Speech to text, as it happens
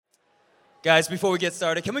Guys, before we get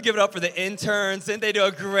started, can we give it up for the interns? Didn't they do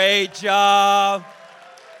a great job?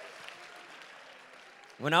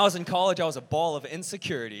 When I was in college, I was a ball of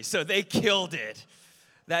insecurity, so they killed it.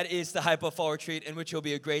 That is the Hype Up Fall Retreat, in which will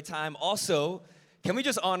be a great time. Also, can we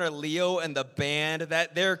just honor Leo and the band?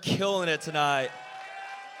 That they're killing it tonight.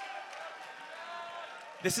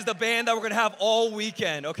 This is the band that we're going to have all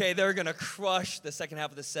weekend, okay? They're going to crush. The second half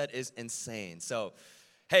of the set is insane. So,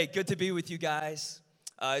 hey, good to be with you guys.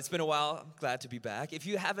 It's been a while. I'm glad to be back. If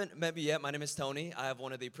you haven't met me yet, my name is Tony. I have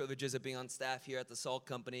one of the privileges of being on staff here at the Salt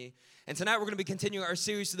Company. And tonight we're going to be continuing our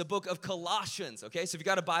series to the book of Colossians, okay? So if you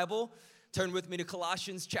got a Bible, turn with me to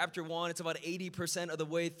Colossians chapter 1. It's about 80% of the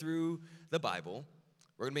way through the Bible.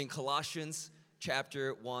 We're going to be in Colossians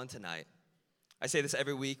chapter 1 tonight. I say this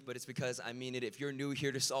every week, but it's because I mean it. If you're new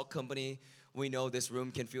here to Salt Company, we know this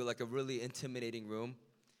room can feel like a really intimidating room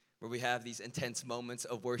where we have these intense moments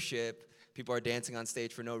of worship. People are dancing on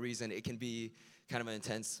stage for no reason. It can be kind of an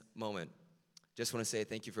intense moment. Just want to say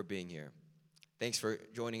thank you for being here. Thanks for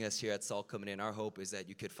joining us here at Salt Company, and our hope is that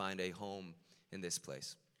you could find a home in this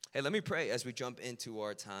place. Hey, let me pray as we jump into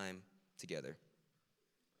our time together.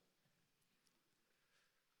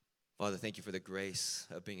 Father, thank you for the grace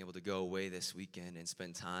of being able to go away this weekend and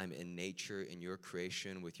spend time in nature, in your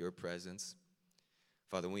creation, with your presence.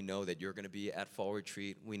 Father, we know that you're going to be at Fall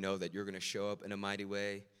Retreat. We know that you're going to show up in a mighty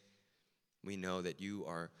way. We know that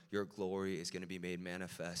your glory is going to be made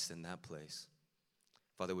manifest in that place.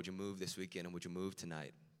 Father, would you move this weekend and would you move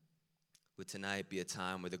tonight? Would tonight be a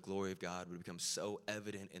time where the glory of God would become so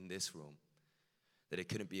evident in this room that it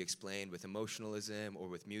couldn't be explained with emotionalism or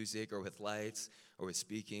with music or with lights or with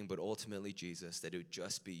speaking, but ultimately, Jesus, that it would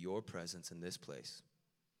just be your presence in this place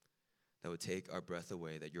that would take our breath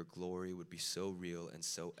away, that your glory would be so real and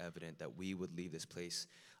so evident that we would leave this place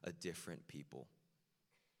a different people.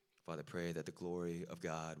 Father, pray that the glory of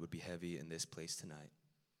God would be heavy in this place tonight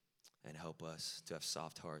and help us to have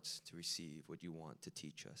soft hearts to receive what you want to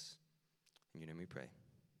teach us. In your name we pray.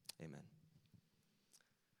 Amen.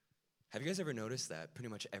 Have you guys ever noticed that pretty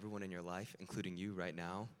much everyone in your life, including you right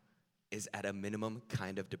now, is at a minimum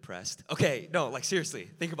kind of depressed? Okay, no, like seriously,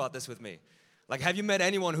 think about this with me. Like, have you met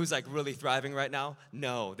anyone who's like really thriving right now?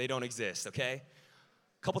 No, they don't exist, okay?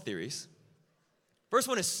 Couple theories. First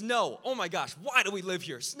one is snow. Oh my gosh, why do we live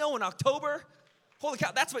here? Snow in October? Holy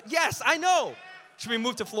cow, yes, I know. Should we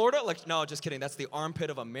move to Florida? Like, no, just kidding. That's the armpit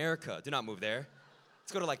of America. Do not move there.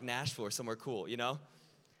 Let's go to like Nashville or somewhere cool, you know?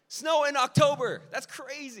 Snow in October, that's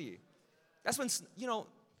crazy. That's when,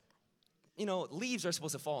 leaves are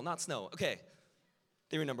supposed to fall, not snow. Okay,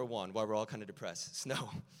 theory number one, why we're all kind of depressed, snow.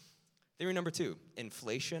 Theory number two,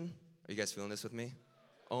 inflation. Are you guys feeling this with me?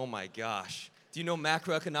 Oh my gosh. Do you know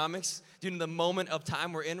macroeconomics? Do you know the moment of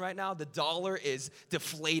time we're in right now? The dollar is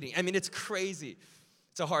deflating. I mean, it's crazy.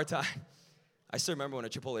 It's a hard time. I still remember when a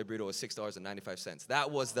Chipotle burrito was $6.95. That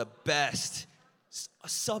was the best. A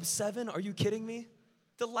sub 7? Are you kidding me?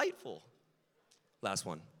 Delightful. Last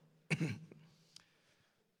one.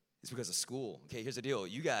 It's because of school. Okay, here's the deal.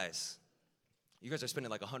 You guys are spending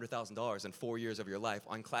like $100,000 in 4 years of your life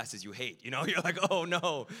on classes you hate. You know, you're like, oh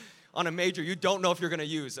no, on a major you don't know if you're gonna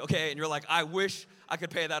use, okay? And you're like, I wish I could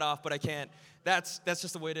pay that off, but I can't. That's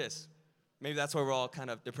just the way it is. Maybe that's why we're all kind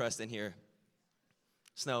of depressed in here.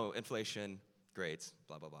 Snow, inflation, grades,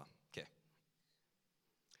 blah, blah, blah. Okay.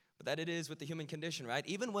 But that it is with the human condition, right?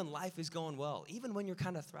 Even when life is going well, even when you're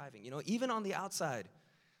kind of thriving, even on the outside,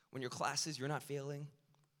 when your classes, you're not failing,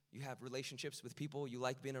 you have relationships with people you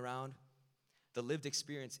like being around, the lived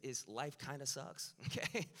experience is life kind of sucks,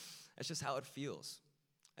 okay? That's just how it feels.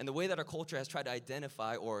 And the way that our culture has tried to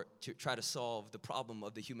identify or to try to solve the problem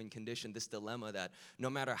of the human condition, this dilemma that no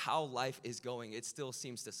matter how life is going, it still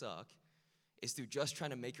seems to suck, is through just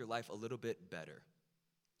trying to make your life a little bit better.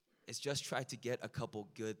 It's just try to get a couple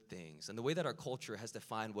good things. And the way that our culture has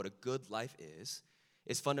defined what a good life is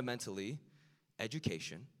fundamentally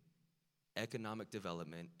education, economic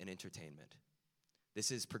development, and entertainment. This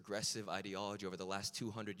is progressive ideology over the last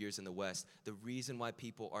 200 years in the West. The reason why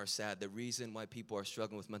people are sad, the reason why people are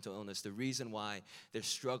struggling with mental illness, the reason why they're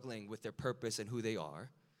struggling with their purpose and who they are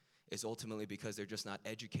is ultimately because they're just not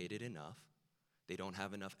educated enough, they don't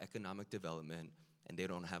have enough economic development, and they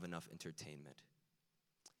don't have enough entertainment.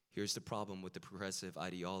 Here's the problem with the progressive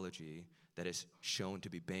ideology that is shown to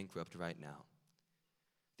be bankrupt right now.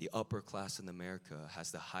 The upper class in America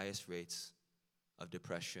has the highest rates of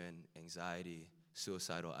depression, anxiety,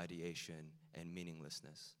 suicidal ideation, and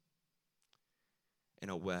meaninglessness. In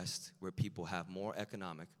a West where people have more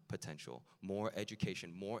economic potential, more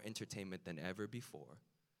education, more entertainment than ever before,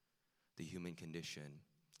 the human condition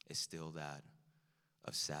is still that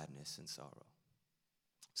of sadness and sorrow.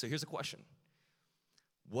 So here's a question.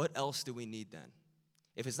 What else do we need then?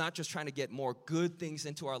 If it's not just trying to get more good things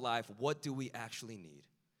into our life, what do we actually need?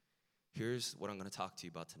 Here's what I'm going to talk to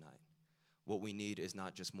you about tonight. What we need is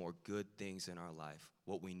not just more good things in our life.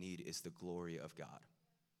 What we need is the glory of God.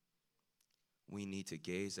 We need to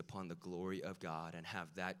gaze upon the glory of God and have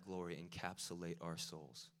that glory encapsulate our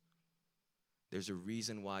souls. There's a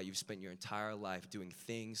reason why you've spent your entire life doing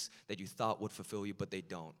things that you thought would fulfill you, but they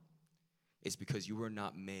don't. It's because you were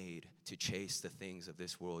not made to chase the things of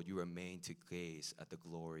this world. You were made to gaze at the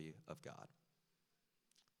glory of God.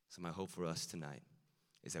 So my hope for us tonight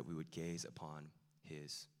is that we would gaze upon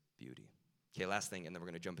his beauty. Okay, last thing, and then we're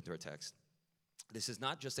going to jump into our text. This is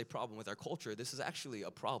not just a problem with our culture. This is actually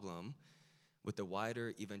a problem with the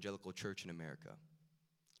wider evangelical church in America.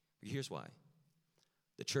 Here's why.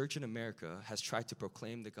 The church in America has tried to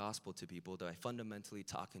proclaim the gospel to people by fundamentally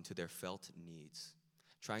talking to their felt needs,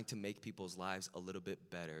 trying to make people's lives a little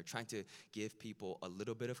bit better, trying to give people a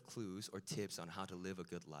little bit of clues or tips on how to live a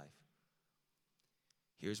good life.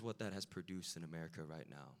 Here's what that has produced in America right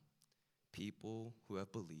now. People who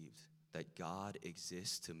have believed that God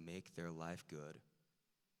exists to make their life good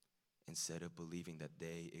instead of believing that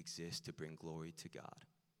they exist to bring glory to God.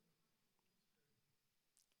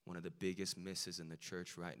 One of the biggest misses in the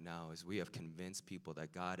church right now is we have convinced people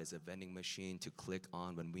that God is a vending machine to click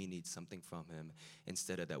on when we need something from him,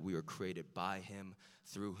 instead of that we were created by him,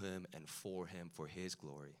 through him, and for him, for his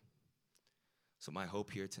glory. So my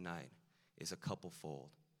hope here tonight is a couple-fold.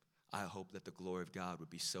 I hope that the glory of God would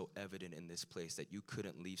be so evident in this place that you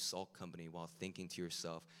couldn't leave Salt Company while thinking to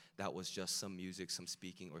yourself, that was just some music, some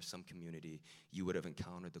speaking, or some community. You would have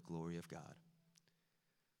encountered the glory of God.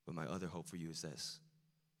 But my other hope for you is this.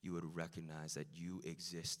 You would recognize that you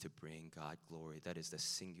exist to bring God glory. That is the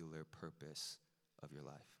singular purpose of your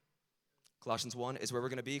life. Colossians 1 is where we're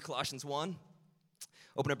going to be. Colossians 1.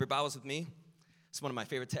 Open up your Bibles with me. It's one of my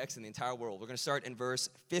favorite texts in the entire world. We're going to start in verse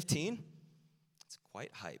 15. It's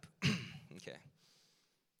quite hype. Okay.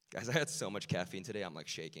 Guys, I had so much caffeine today, I'm like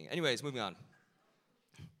shaking. Anyways, moving on.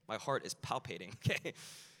 My heart is palpitating. Okay.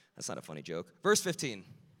 That's not a funny joke. Verse 15.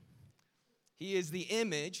 He is the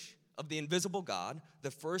image of the invisible God,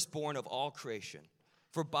 the firstborn of all creation.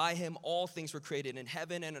 For by him all things were created in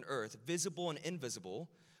heaven and on earth, visible and invisible,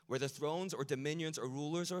 whether thrones or dominions or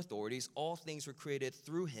rulers or authorities, all things were created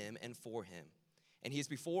through him and for him. And he is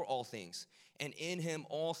before all things, and in him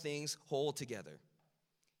all things hold together.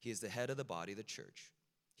 He is the head of the body, the church.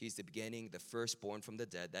 He is the beginning, the firstborn from the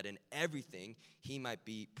dead, that in everything he might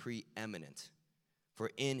be preeminent. For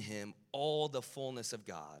in him all the fullness of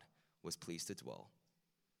God was pleased to dwell,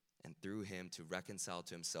 and through him to reconcile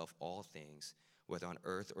to himself all things, whether on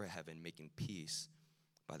earth or heaven, making peace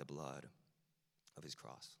by the blood of his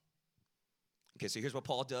cross. Okay, so here's what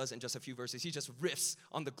Paul does in just a few verses. He just riffs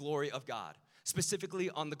on the glory of God, specifically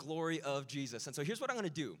on the glory of Jesus. And so here's what I'm going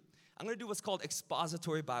to do. I'm going to do what's called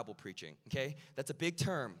expository Bible preaching, okay? That's a big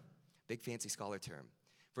term, big fancy scholar term,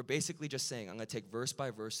 for basically just saying I'm going to take verse by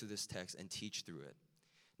verse through this text and teach through it.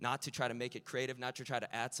 Not to try to make it creative, not to try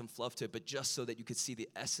to add some fluff to it, but just so that you could see the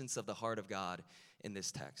essence of the heart of God in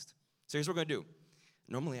this text. So here's what we're going to do.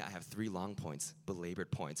 Normally I have 3 long points, belabored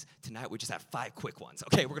points. Tonight we just have 5 quick ones.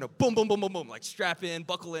 Okay, we're going to boom, boom, boom, boom, boom, like strap in,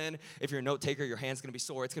 buckle in. If you're a note taker, your hand's going to be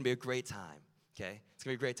sore. It's going to be a great time, okay? It's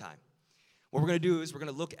going to be a great time. What we're going to do is we're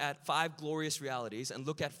going to look at 5 glorious realities and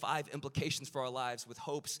look at 5 implications for our lives with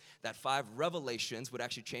hopes that 5 revelations would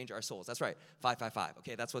actually change our souls. That's right, 5, 5, 5.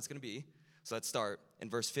 Okay, that's what it's going to be. So let's start in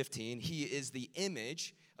verse 15. He is the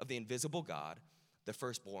image of the invisible God, the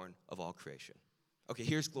firstborn of all creation. Okay,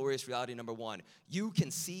 here's glorious reality number 1. You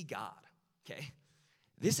can see God, okay?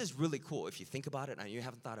 This is really cool if you think about it and you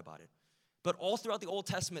haven't thought about it. But all throughout the Old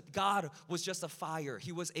Testament, God was just a fire.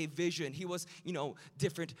 He was a vision. He was,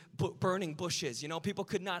 different burning bushes. People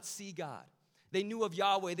could not see God. They knew of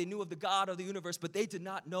Yahweh. They knew of the God of the universe, but they did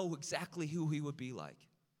not know exactly who he would be like.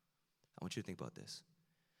 I want you to think about this.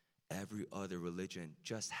 Every other religion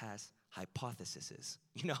just has hypotheses,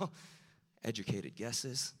 educated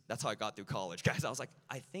guesses. That's how I got through college, guys. I was like,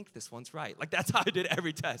 I think this one's right. Like, that's how I did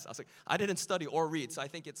every test. I was like, I didn't study or read, so I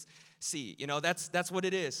think it's C. That's what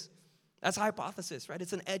it is. That's a hypothesis, right?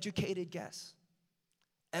 It's an educated guess.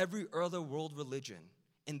 Every other world religion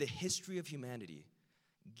in the history of humanity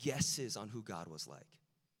guesses on who God was like.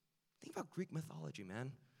 Think about Greek mythology,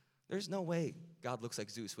 man. There's no way God looks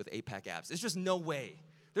like Zeus with 8-pack abs. There's just no way.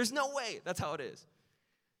 There's no way. That's how it is.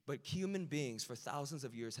 But human beings for thousands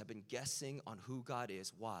of years have been guessing on who God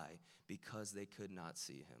is. Why? Because they could not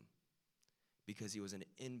see him. Because he was an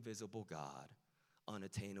invisible God,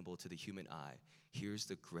 unattainable to the human eye. Here's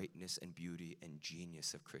the greatness and beauty and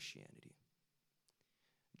genius of Christianity.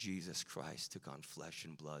 Jesus Christ took on flesh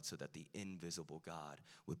and blood so that the invisible God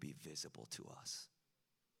would be visible to us.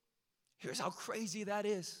 Here's how crazy that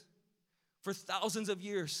is. For thousands of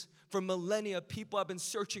years, for millennia, people have been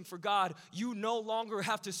searching for God. You no longer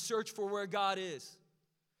have to search for where God is.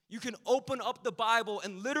 You can open up the Bible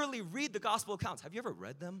and literally read the gospel accounts. Have you ever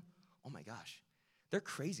read them? Oh my gosh, they're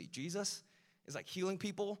crazy. Jesus is like healing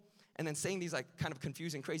people and then saying these like kind of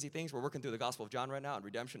confusing, crazy things. We're working through the Gospel of John right now on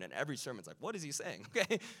redemption, and every sermon's like, what is he saying?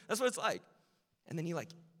 Okay, that's what it's like. And then he like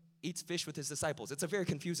eats fish with his disciples. It's a very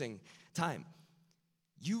confusing time.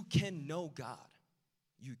 You can know God.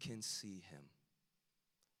 You can see him.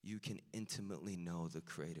 You can intimately know the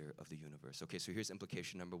creator of the universe. Okay, so here's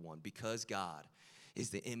implication number one. Because God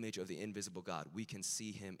is the image of the invisible God, we can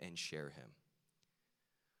see him and share him.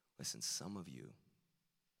 Listen, some of you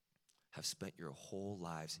have spent your whole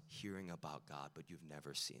lives hearing about God, but you've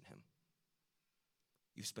never seen him.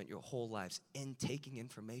 You've spent your whole lives intaking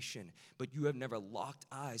information, but you have never locked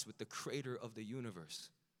eyes with the creator of the universe.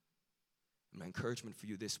 And my encouragement for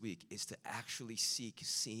you this week is to actually seek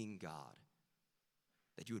seeing God.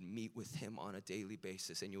 That you would meet with him on a daily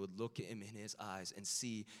basis and you would look at him in his eyes and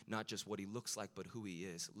see not just what he looks like, but who he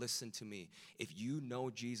is. Listen to me. If you know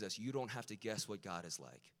Jesus, you don't have to guess what God is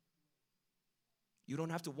like. You don't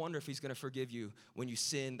have to wonder if he's going to forgive you when you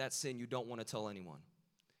sin, that sin you don't want to tell anyone.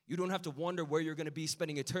 You don't have to wonder where you're going to be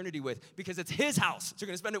spending eternity with, because it's his house. So you're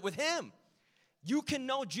going to spend it with him. You can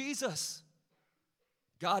know Jesus.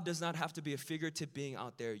 God does not have to be a figurative being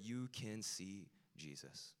out there. You can see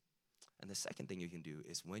Jesus. And the second thing you can do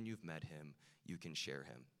is when you've met him, you can share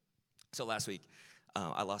him. So last week,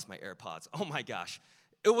 I lost my AirPods. Oh my gosh.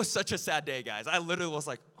 It was such a sad day, guys. I literally was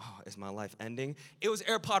like, oh, is my life ending? It was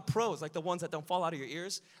AirPod Pros, like the ones that don't fall out of your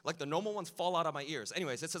ears. Like the normal ones fall out of my ears.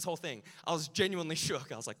 Anyways, it's this whole thing. I was genuinely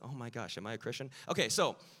shook. I was like, oh my gosh, am I a Christian? Okay,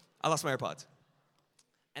 so I lost my AirPods.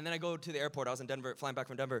 And then I go to the airport. I was in Denver, flying back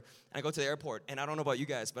from Denver. And I go to the airport. And I don't know about you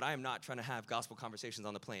guys, but I am not trying to have gospel conversations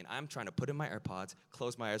on the plane. I'm trying to put in my AirPods,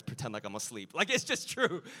 close my eyes, pretend like I'm asleep. Like, it's just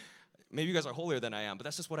true. Maybe you guys are holier than I am, but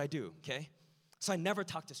that's just what I do, okay? So I never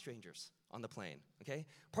talk to strangers on the plane, okay?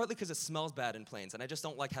 Partly because it smells bad in planes, and I just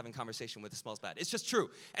don't like having conversation with it smells bad. It's just true.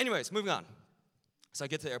 Anyways, moving on. So I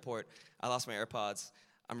get to the airport. I lost my AirPods.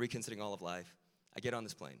 I'm reconsidering all of life. I get on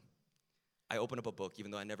this plane. I open up a book,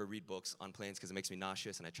 even though I never read books on planes because it makes me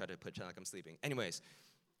nauseous, and I try to pretend like I'm sleeping. Anyways,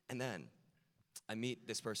 and then I meet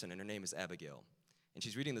this person, and her name is Abigail. And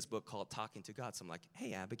she's reading this book called Talking to God. So I'm like,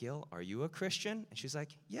 hey, Abigail, are you a Christian? And she's like,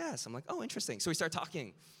 yes. I'm like, oh, interesting. So we start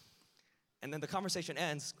talking. And then the conversation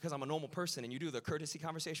ends because I'm a normal person, and you do the courtesy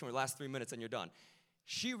conversation where it lasts 3 minutes and you're done.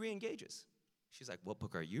 She re-engages. She's like, what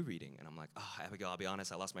book are you reading? And I'm like, oh, Abigail, I'll be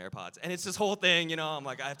honest, I lost my AirPods. And it's this whole thing, you know. I'm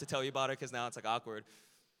like, I have to tell you about it because now it's like awkward.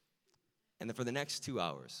 And then for the next 2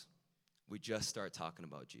 hours, we just start talking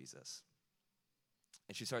about Jesus.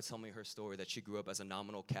 And she starts telling me her story that she grew up as a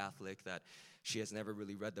nominal Catholic, that she has never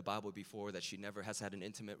really read the Bible before, that she never has had an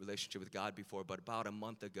intimate relationship with God before. But about a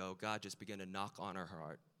month ago, God just began to knock on her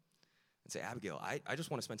heart and say, Abigail, I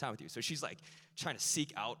just want to spend time with you. So she's like trying to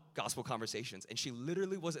seek out gospel conversations. And she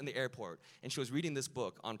literally was in the airport, and she was reading this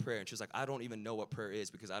book on prayer. And she was like, I don't even know what prayer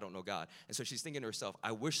is because I don't know God. And so she's thinking to herself,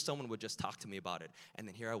 I wish someone would just talk to me about it. And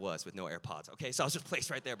then here I was with no AirPods. Okay, so I was just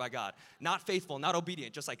placed right there by God. Not faithful, not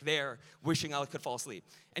obedient, just like there, wishing I could fall asleep.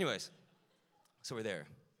 Anyways, so we're there.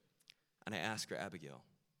 And I asked her, Abigail,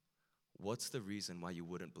 what's the reason why you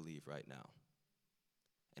wouldn't believe right now?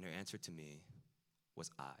 And her answer to me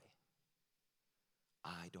was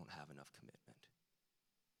I don't have enough commitment.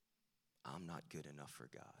 I'm not good enough for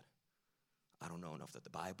God. I don't know enough of the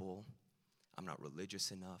Bible. I'm not religious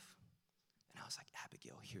enough. And I was like,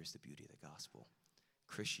 Abigail, here's the beauty of the gospel.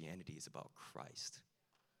 Christianity is about Christ.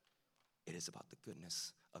 It is about the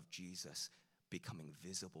goodness of Jesus becoming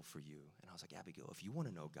visible for you. And I was like, Abigail, if you want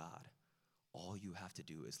to know God, all you have to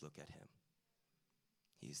do is look at him.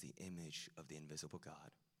 He is the image of the invisible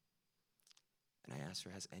God. And I asked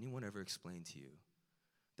her, has anyone ever explained to you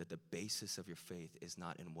that the basis of your faith is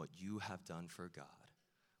not in what you have done for God,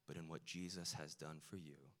 but in what Jesus has done for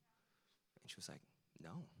you? And she was like, no.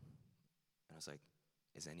 And I was like,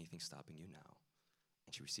 is anything stopping you now?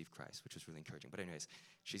 And she received Christ, which was really encouraging. But anyways,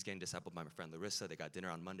 she's getting discipled by my friend Larissa. They got dinner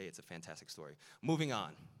on Monday. It's a fantastic story. Moving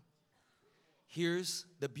on. Here's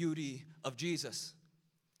the beauty of Jesus.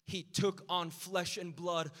 He took on flesh and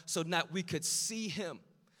blood so that we could see him.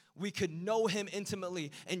 We could know him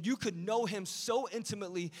intimately, and you could know him so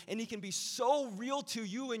intimately, and he can be so real to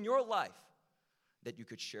you in your life that you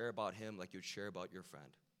could share about him like you'd share about your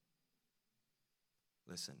friend.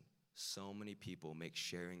 Listen, so many people make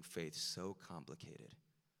sharing faith so complicated.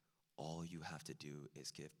 All you have to do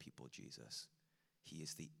is give people Jesus. He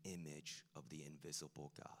is the image of the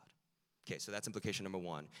invisible God. Okay, so that's implication number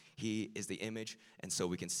one. He is the image, and so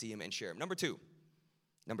we can see him and share him. Number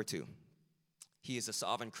two, he is a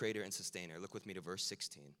sovereign creator and sustainer. Look with me to verse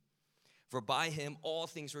 16. For by him all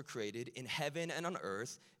things were created in heaven and on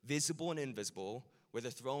earth, visible and invisible, whether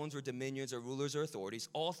thrones or dominions or rulers or authorities.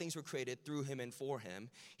 All things were created through him and for him.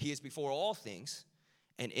 He is before all things,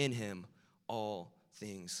 and in him all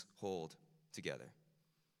things hold together.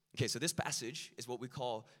 Okay, so this passage is what we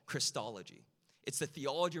call Christology. It's the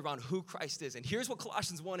theology around who Christ is. And here's what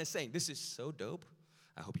Colossians 1 is saying. This is so dope.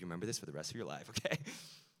 I hope you remember this for the rest of your life, okay?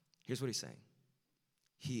 Here's what he's saying.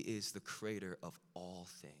 He is the creator of all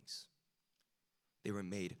things. They were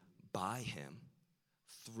made by him,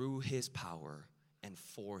 through his power, and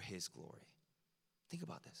for his glory. Think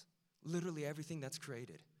about this. Literally everything that's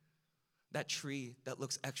created. That tree that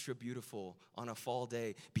looks extra beautiful on a fall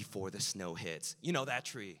day before the snow hits. You know that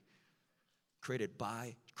tree. Created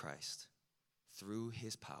by Christ, through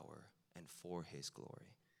his power, and for his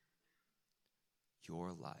glory.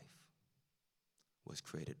 Your life was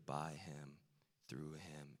created by him, through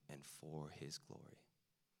him, and for his glory.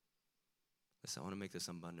 Listen, I want to make this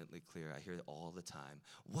abundantly clear. I hear it all the time.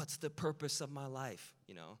 What's the purpose of my life?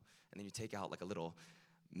 You know, and then you take out like a little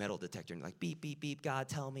metal detector and you're like, beep, beep, beep, God,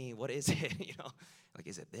 tell me, what is it? You know, like,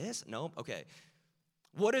 is it this? Nope. Okay.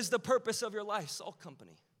 What is the purpose of your life? Salt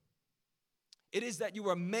Company. It is that you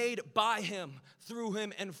are made by him, through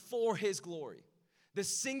him, and for his glory. The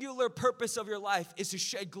singular purpose of your life is to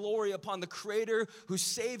shed glory upon the Creator who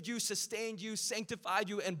saved you, sustained you, sanctified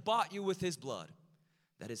you, and bought you with his blood.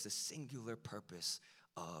 That is the singular purpose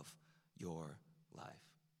of your life.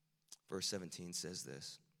 Verse 17 says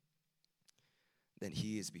this. Then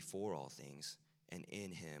he is before all things, and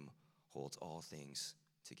in him holds all things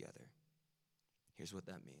together. Here's what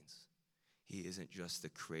that means. He isn't just the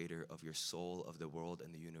creator of your soul, of the world,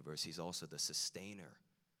 and the universe. He's also the sustainer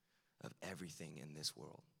of everything in this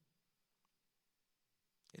world.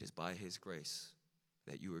 It is by his grace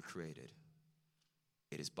that you were created.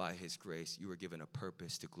 It is by his grace you were given a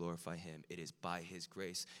purpose to glorify him. It is by his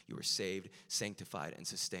grace you were saved, sanctified, and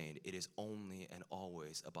sustained. It is only and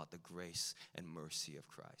always about the grace and mercy of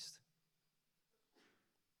Christ.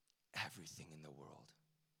 Everything in the world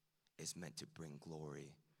is meant to bring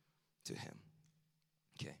glory to him.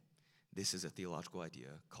 Okay, this is a theological idea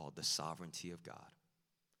called the sovereignty of God.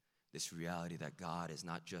 This reality that God is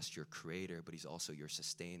not just your creator, but he's also your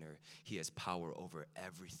sustainer. He has power over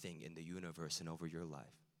everything in the universe and over your life.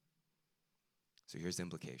 So here's the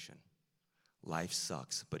implication. Life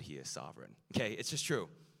sucks, but he is sovereign. Okay, it's just true.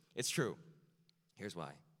 It's true. Here's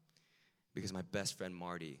why. Because my best friend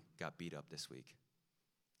Marty got beat up this week.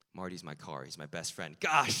 Marty's my car. He's my best friend.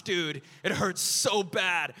 Gosh, dude, it hurts so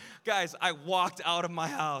bad. Guys, I walked out of my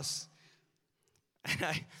house,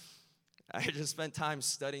 and I just spent time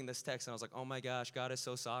studying this text, and I was like, oh my gosh, God is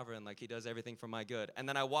so sovereign, like he does everything for my good. And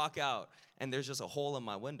then I walk out, and there's just a hole in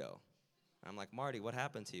my window. I'm like, Marty, what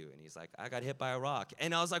happened to you? And he's like, I got hit by a rock.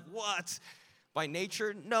 And I was like, what? By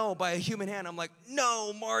nature? No, by a human hand. I'm like,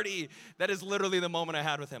 no, Marty. That is literally the moment I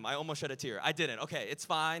had with him. I almost shed a tear. I didn't. Okay, it's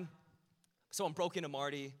fine. Someone broke into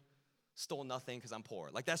Marty, stole nothing because I'm poor.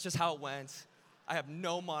 Like, that's just how it went. I have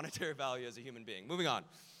no monetary value as a human being. Moving on.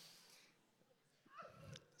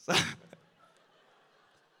 So,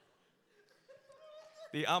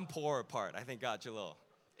 the I'm poor part, I think, got you a little.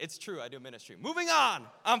 It's true, I do ministry. Moving on,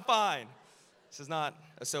 I'm fine. This is not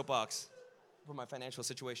a soapbox for my financial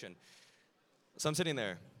situation. So I'm sitting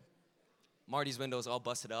there. Marty's window is all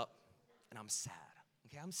busted up, and I'm sad.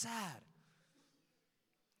 Okay, I'm sad.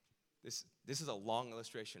 This is a long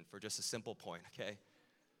illustration for just a simple point, okay?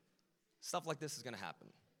 Stuff like this is going to happen,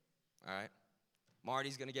 all right?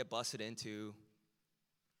 Marty's going to get busted into.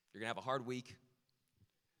 You're going to have a hard week.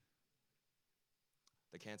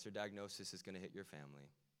 The cancer diagnosis is going to hit your family.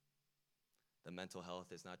 The mental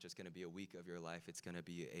health is not just going to be a week of your life, it's going to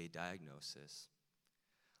be a diagnosis.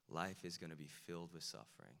 Life is going to be filled with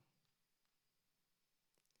suffering.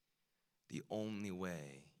 The only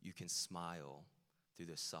way you can smile through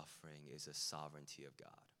the suffering is the sovereignty of God.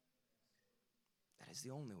 That is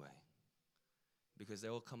the only way. Because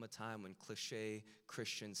there will come a time when cliche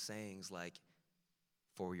Christian sayings like,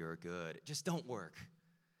 for your good, just don't work.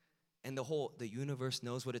 And the universe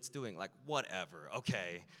knows what it's doing. Like, whatever,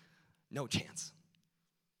 okay, no chance.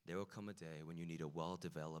 There will come a day when you need a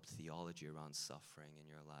well-developed theology around suffering in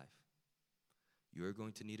your life. You're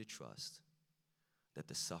going to need to trust that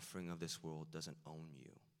the suffering of this world doesn't own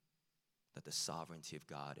you, that the sovereignty of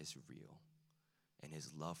God is real, and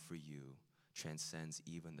his love for you transcends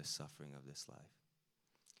even the suffering of this life.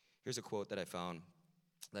 Here's a quote that I found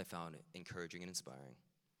that I found encouraging and inspiring.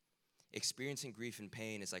 Experiencing grief and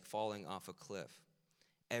pain is like falling off a cliff.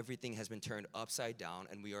 Everything has been turned upside down,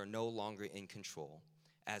 and we are no longer in control.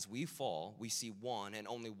 As we fall, we see one and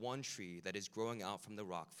only one tree that is growing out from the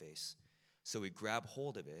rock face. So we grab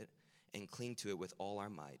hold of it and cling to it with all our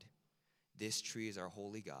might. This tree is our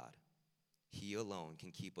holy God. He alone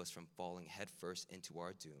can keep us from falling headfirst into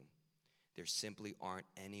our doom. There simply aren't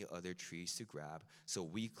any other trees to grab, so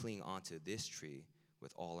we cling onto this tree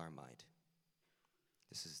with all our might.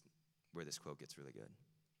 This is where this quote gets really good.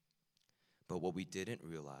 But what we didn't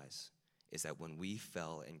realize is that when we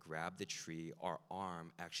fell and grabbed the tree, our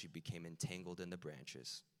arm actually became entangled in the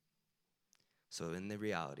branches. So in the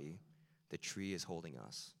reality, the tree is holding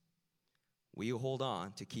us. We hold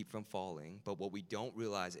on to keep from falling, but what we don't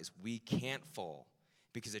realize is we can't fall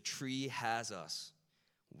because a tree has us.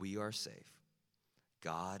 We are safe.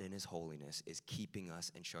 God in his holiness is keeping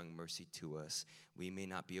us and showing mercy to us. We may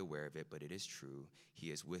not be aware of it, but it is true. He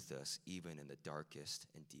is with us even in the darkest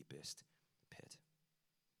and deepest pit.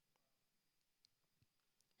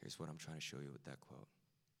 Here's what I'm trying to show you with that quote.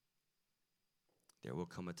 There will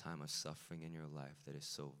come a time of suffering in your life that is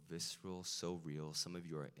so visceral, so real. Some of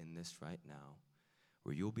you are in this right now,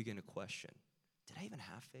 where you'll begin to question, did I even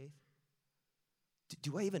have faith?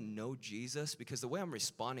 Do I even know Jesus? Because the way I'm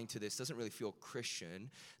responding to this doesn't really feel Christian.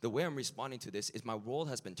 The way I'm responding to this is my world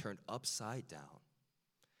has been turned upside down,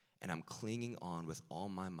 and I'm clinging on with all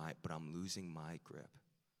my might, but I'm losing my grip.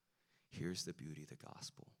 Here's the beauty of the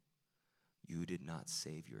gospel. You did not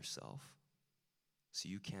save yourself, so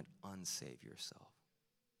you can't unsave yourself.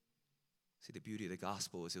 See, the beauty of the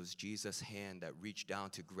gospel is it was Jesus' hand that reached down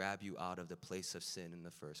to grab you out of the place of sin in the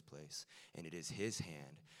first place. And it is his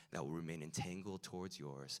hand that will remain entangled towards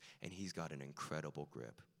yours, and he's got an incredible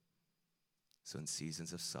grip. So in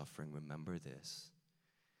seasons of suffering, remember this.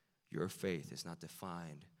 Your faith is not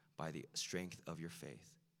defined by the strength of your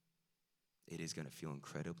faith. It is going to feel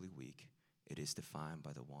incredibly weak. It is defined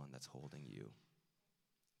by the one that's holding you.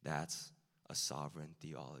 That's a sovereign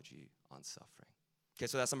theology on suffering. Okay,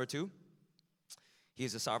 so that's number 2. He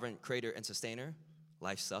is a sovereign creator and sustainer.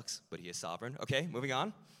 Life sucks, but he is sovereign. Okay, moving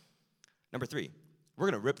on. Number 3. We're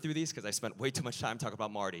going to rip through these because I spent way too much time talking about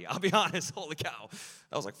Marty. I'll be honest. Holy cow.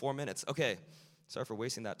 That was like 4 minutes. Okay, sorry for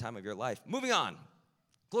wasting that time of your life. Moving on.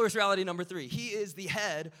 Glorious reality number 3. He is the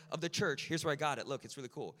head of the church. Here's where I got it. Look, it's really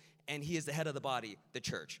cool. And he is the head of the body, the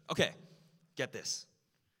church. Okay, get this.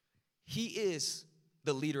 He is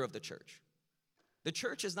the leader of the church. The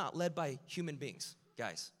church is not led by human beings,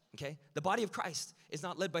 guys. Okay? The body of Christ is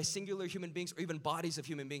not led by singular human beings or even bodies of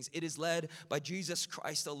human beings. It is led by Jesus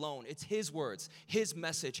Christ alone. It's his words, his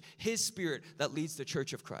message, his spirit that leads the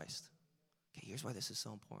church of Christ. Okay, here's why this is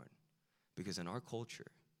so important. Because in our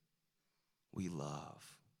culture, we love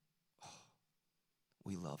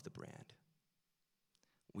the brand.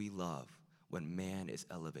 We love when man is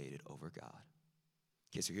elevated over God.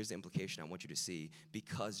 Okay, so here's the implication I want you to see.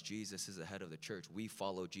 Because Jesus is the head of the church, we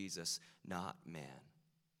follow Jesus, not man.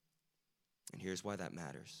 And here's why that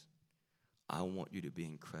matters. I want you to be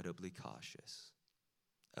incredibly cautious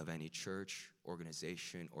of any church,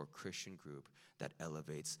 organization, or Christian group that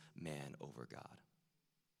elevates man over God.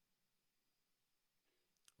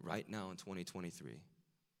 Right now in 2023,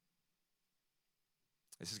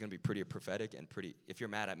 this is going to be pretty prophetic and pretty, if you're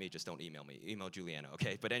mad at me, just don't email me. Email Juliana,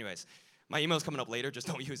 okay? But anyways, my email's coming up later, just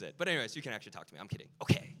don't use it. But anyways, you can actually talk to me. I'm kidding.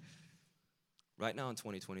 Okay. Right now in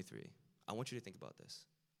 2023, I want you to think about this.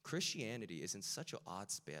 Christianity is in such an odd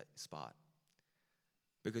spot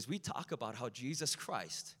because we talk about how Jesus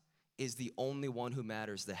Christ is the only one who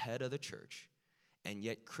matters, the head of the church, and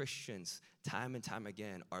yet Christians, time and time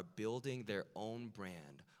again, are building their own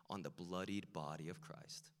brand on the bloodied body of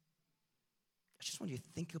Christ. I just want you to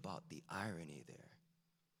think about the irony there.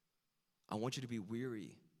 I want you to be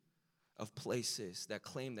weary of places that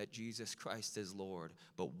claim that Jesus Christ is Lord,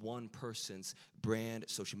 but one person's brand,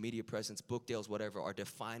 social media presence, book deals, whatever, are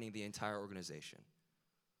defining the entire organization.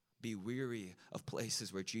 Be weary of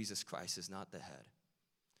places where Jesus Christ is not the head.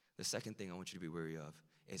 The second thing I want you to be weary of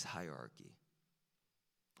is hierarchy.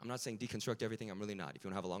 I'm not saying deconstruct everything. I'm really not. If you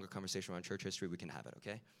want to have a longer conversation around church history, we can have it,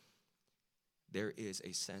 okay? There is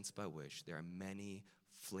a sense by which there are many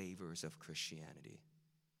flavors of Christianity,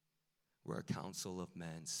 where a council of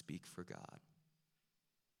men speak for God,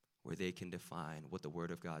 where they can define what the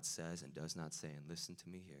Word of God says and does not say. And listen to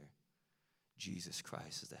me here. Jesus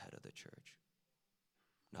Christ is the head of the church.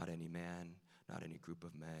 Not any man, not any group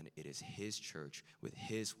of men. It is his church with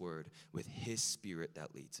his word, with his spirit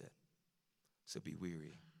that leads it. So be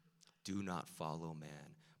weary. Do not follow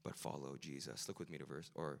man, but follow Jesus. Look with me to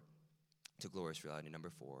glorious reality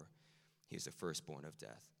number 4. he is the firstborn of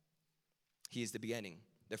death. He is the beginning,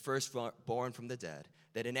 the firstborn from the dead,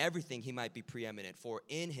 that in everything he might be preeminent. For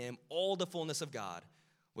in him all the fullness of God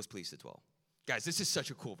was pleased to dwell. Guys, this is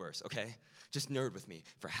such a cool verse, okay? Just nerd with me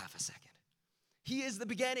for half a second. He is the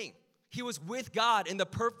beginning. He was with God in the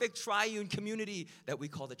perfect triune community that we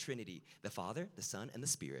call the Trinity. The Father, the Son, and the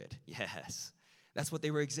Spirit. Yes, that's what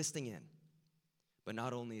they were existing in. But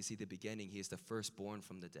not only is he the beginning, he is the firstborn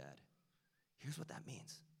from the dead. Here's what that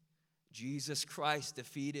means. Jesus Christ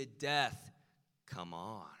defeated death. Come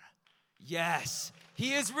on. Yes,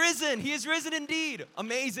 he is risen. He is risen indeed.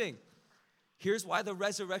 Amazing. Here's why the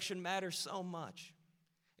resurrection matters so much.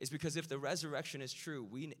 It's because if the resurrection is true,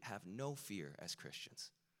 we have no fear as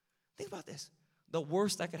Christians. Think about this. The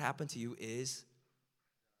worst that could happen to you is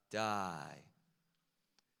die.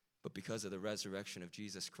 But because of the resurrection of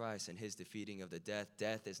Jesus Christ and his defeating of the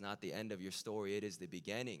death is not the end of your story. It is the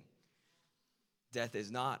beginning. Death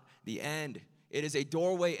is not the end. It is a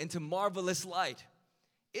doorway into marvelous light.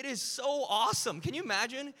 It is so awesome. Can you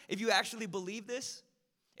imagine if you actually believe this?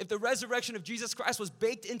 If the resurrection of Jesus Christ was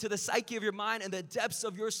baked into the psyche of your mind and the depths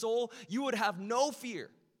of your soul, you would have no fear.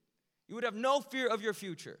 You would have no fear of your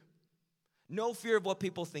future. No fear of what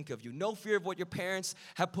people think of you. No fear of what your parents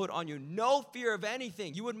have put on you. No fear of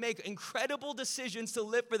anything. You would make incredible decisions to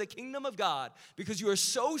live for the kingdom of God because you are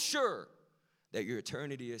so sure that your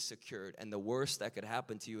eternity is secured. And the worst that could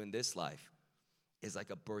happen to you in this life is like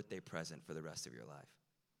a birthday present for the rest of your life.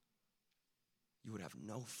 You would have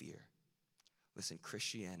no fear. Listen,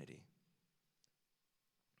 Christianity,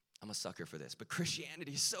 I'm a sucker for this, but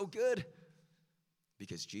Christianity is so good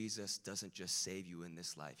because Jesus doesn't just save you in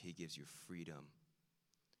this life. He gives you freedom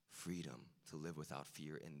to live without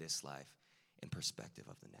fear in this life in perspective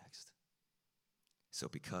of the next. So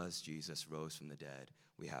because Jesus rose from the dead,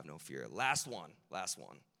 we have no fear. Last one.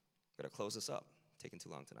 Gotta close this up. Taking too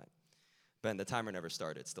long tonight. Ben, the timer never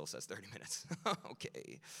started. It still says 30 minutes.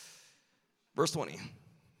 Okay. Verse 20.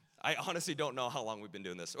 I honestly don't know how long we've been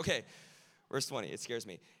doing this. Okay, verse 20, it scares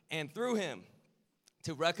me. And through him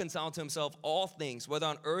to reconcile to himself all things, whether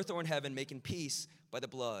on earth or in heaven, making peace by the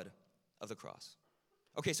blood of the cross.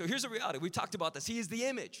 Okay, so here's the reality. We talked about this. He is the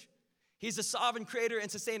image. He's the sovereign creator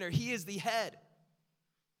and sustainer. He is the head.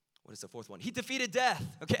 What is the fourth one? He defeated death,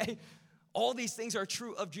 okay? All these things are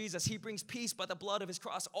true of Jesus. He brings peace by the blood of his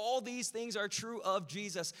cross. All these things are true of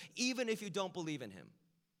Jesus, even if you don't believe in him.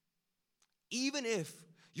 Even if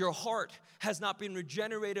your heart has not been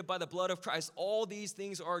regenerated by the blood of Christ, all these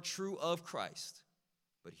things are true of Christ.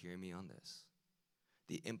 But hear me on this.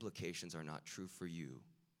 The implications are not true for you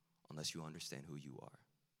unless you understand who you are.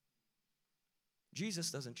 Jesus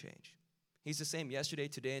doesn't change. He's the same yesterday,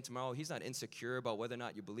 today, and tomorrow. He's not insecure about whether or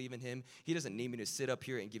not you believe in him. He doesn't need me to sit up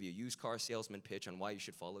here and give you a used car salesman pitch on why you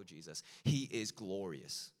should follow Jesus. He is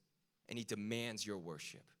glorious, and he demands your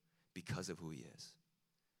worship because of who he is.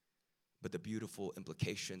 But the beautiful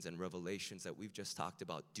implications and revelations that we've just talked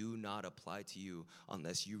about do not apply to you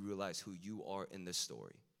unless you realize who you are in this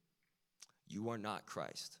story. You are not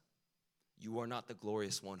Christ. You are not the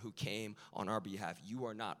glorious one who came on our behalf. You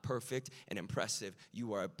are not perfect and impressive.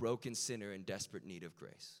 You are a broken sinner in desperate need of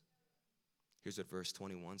grace. Here's what verse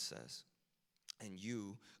 21 says. And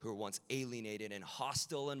you who were once alienated and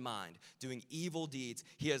hostile in mind, doing evil deeds,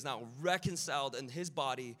 he has now reconciled in his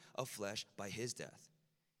body of flesh by his death,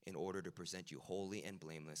 in order to present you holy and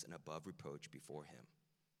blameless and above reproach before him.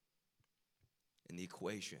 In the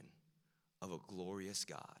equation of a glorious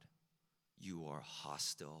God, you are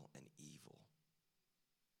hostile and evil.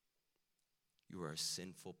 You are a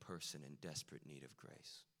sinful person in desperate need of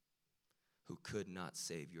grace, who could not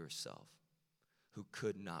save yourself, who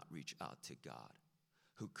could not reach out to God,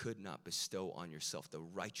 who could not bestow on yourself the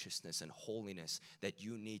righteousness and holiness that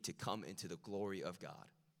you need to come into the glory of God.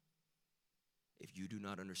 If you do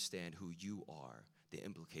not understand who you are, the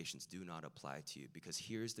implications do not apply to you, because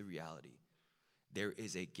here's the reality. There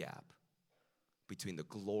is a gap between the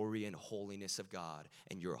glory and holiness of God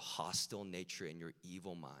and your hostile nature and your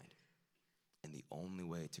evil mind. And the only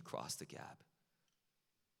way to cross the gap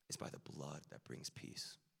is by the blood that brings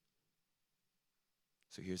peace.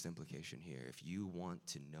 So here's the implication here. If you want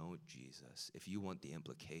to know Jesus, if you want the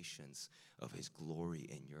implications of his glory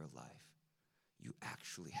in your life, you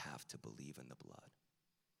actually have to believe in the blood.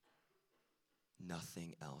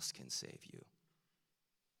 Nothing else can save you.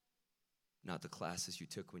 Not the classes you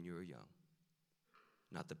took when you were young.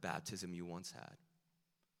 Not the baptism you once had.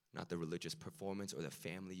 Not the religious performance or the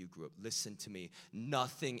family you grew up. Listen to me.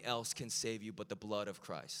 Nothing else can save you but the blood of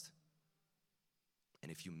Christ.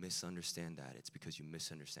 And if you misunderstand that, it's because you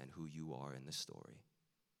misunderstand who you are in the story.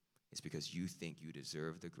 It's because you think you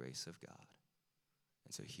deserve the grace of God.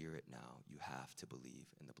 And so hear it now. You have to believe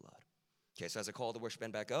in the blood. Okay, so as I call the worship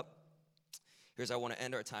band back up, here's how I want to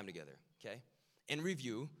end our time together, okay? In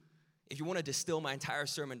review, if you want to distill my entire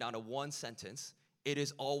sermon down to one sentence, it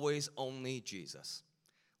is always only Jesus.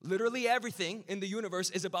 Literally everything in the universe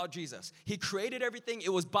is about Jesus. He created everything.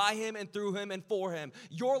 It was by him and through him and for him.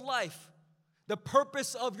 Your life, the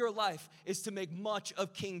purpose of your life is to make much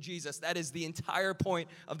of King Jesus. That is the entire point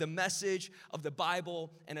of the message, of the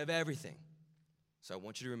Bible, and of everything. So I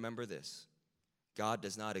want you to remember this. God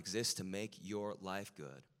does not exist to make your life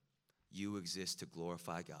good. You exist to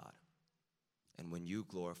glorify God. And when you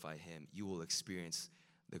glorify him, you will experience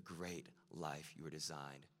the great life you were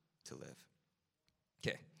designed to live.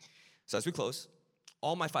 Okay, so as we close,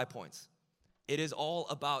 all my 5 points. It is all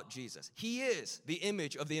about Jesus. He is the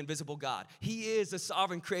image of the invisible God. He is the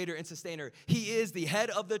sovereign creator and sustainer. He is the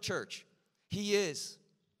head of the church. He is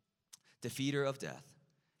defeater of death.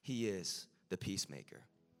 He is the peacemaker.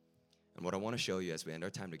 And what I want to show you as we end our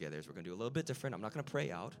time together is we're going to do a little bit different. I'm not going to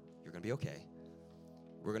pray out. You're going to be okay.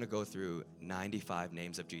 We're going to go through 95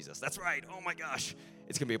 names of Jesus. That's right. Oh my gosh.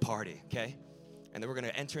 It's going to be a party, okay? And then we're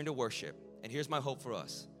going to enter into worship. And here's my hope for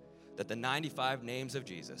us, that the 95 names of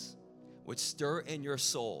Jesus would stir in your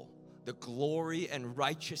soul the glory and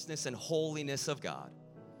righteousness and holiness of God.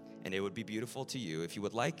 And it would be beautiful to you. If you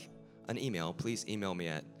would like an email, please email me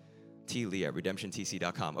at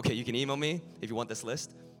tlee@redemptiontc.com. Okay, you can email me if you want this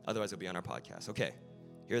list. Otherwise, it'll be on our podcast. Okay,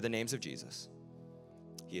 here are the names of Jesus.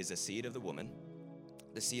 He is the seed of the woman,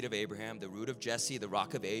 the seed of Abraham, the root of Jesse, the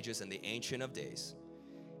rock of ages, and the ancient of days.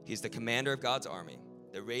 He's the commander of God's army,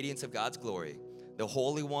 the radiance of God's glory, the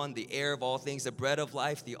Holy One, the heir of all things, the bread of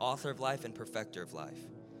life, the author of life, and perfecter of life.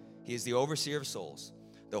 He is the overseer of souls,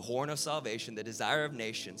 the horn of salvation, the desire of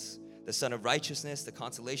nations, the Son of righteousness, the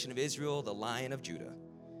consolation of Israel, the Lion of Judah.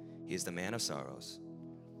 He is the man of sorrows,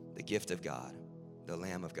 the gift of God, the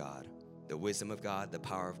Lamb of God, the wisdom of God, the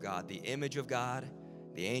power of God, the image of God,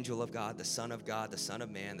 the angel of God, the Son of God, the Son of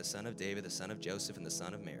Man, the Son of David, the Son of Joseph, and the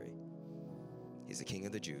Son of Mary. He's the King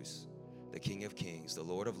of the Jews, the King of kings, the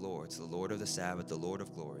Lord of lords, the Lord of the Sabbath, the Lord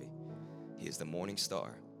of glory. He is the morning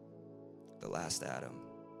star, the last Adam,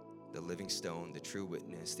 the living stone, the true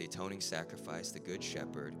witness, the atoning sacrifice, the good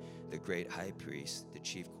shepherd, the great high priest, the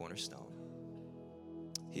chief cornerstone.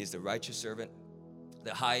 He is the righteous servant,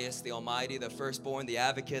 the highest, the almighty, the firstborn, the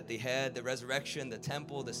advocate, the head, the resurrection, the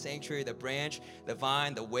temple, the sanctuary, the branch, the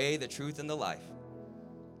vine, the way, the truth, and the life.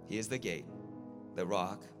 He is the gate, the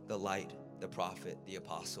rock, the light, the prophet, the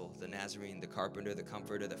apostle, the Nazarene, the carpenter, the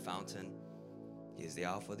comforter, the fountain. He is the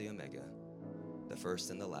Alpha, the Omega, the first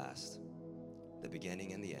and the last, the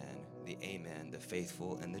beginning and the end, the Amen, the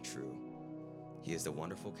faithful and the true. He is the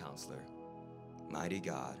wonderful counselor, mighty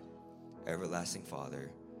God, everlasting Father,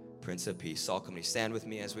 Prince of Peace. Saul, come and stand with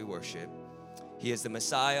me as we worship. He is the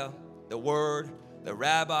Messiah, the Word, the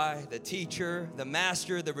Rabbi, the Teacher, the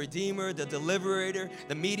Master, the Redeemer, the Deliverer,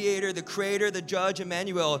 the Mediator, the Creator, the Judge,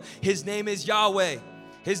 Emmanuel. His name is Yahweh.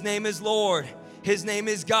 His name is Lord. His name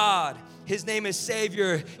is God. His name is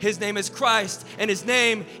Savior. His name is Christ. And His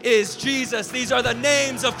name is Jesus. These are the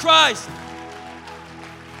names of Christ.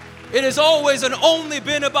 It has always and only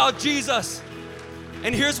been about Jesus.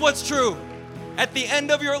 And here's what's true. At the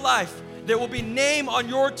end of your life, there will be name on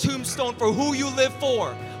your tombstone for who you live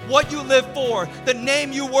for, what you live for, the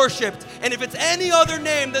name you worshiped. And if it's any other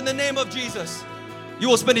name than the name of Jesus, you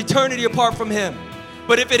will spend eternity apart from Him.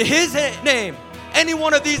 But if it is His name, any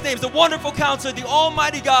one of these names, the wonderful counselor, the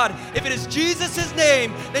almighty God, if it is Jesus'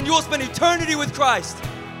 name, then you will spend eternity with Christ.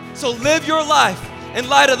 So live your life in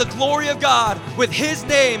light of the glory of God with His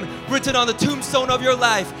name written on the tombstone of your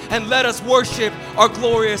life, and let us worship our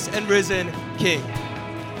glorious and risen King.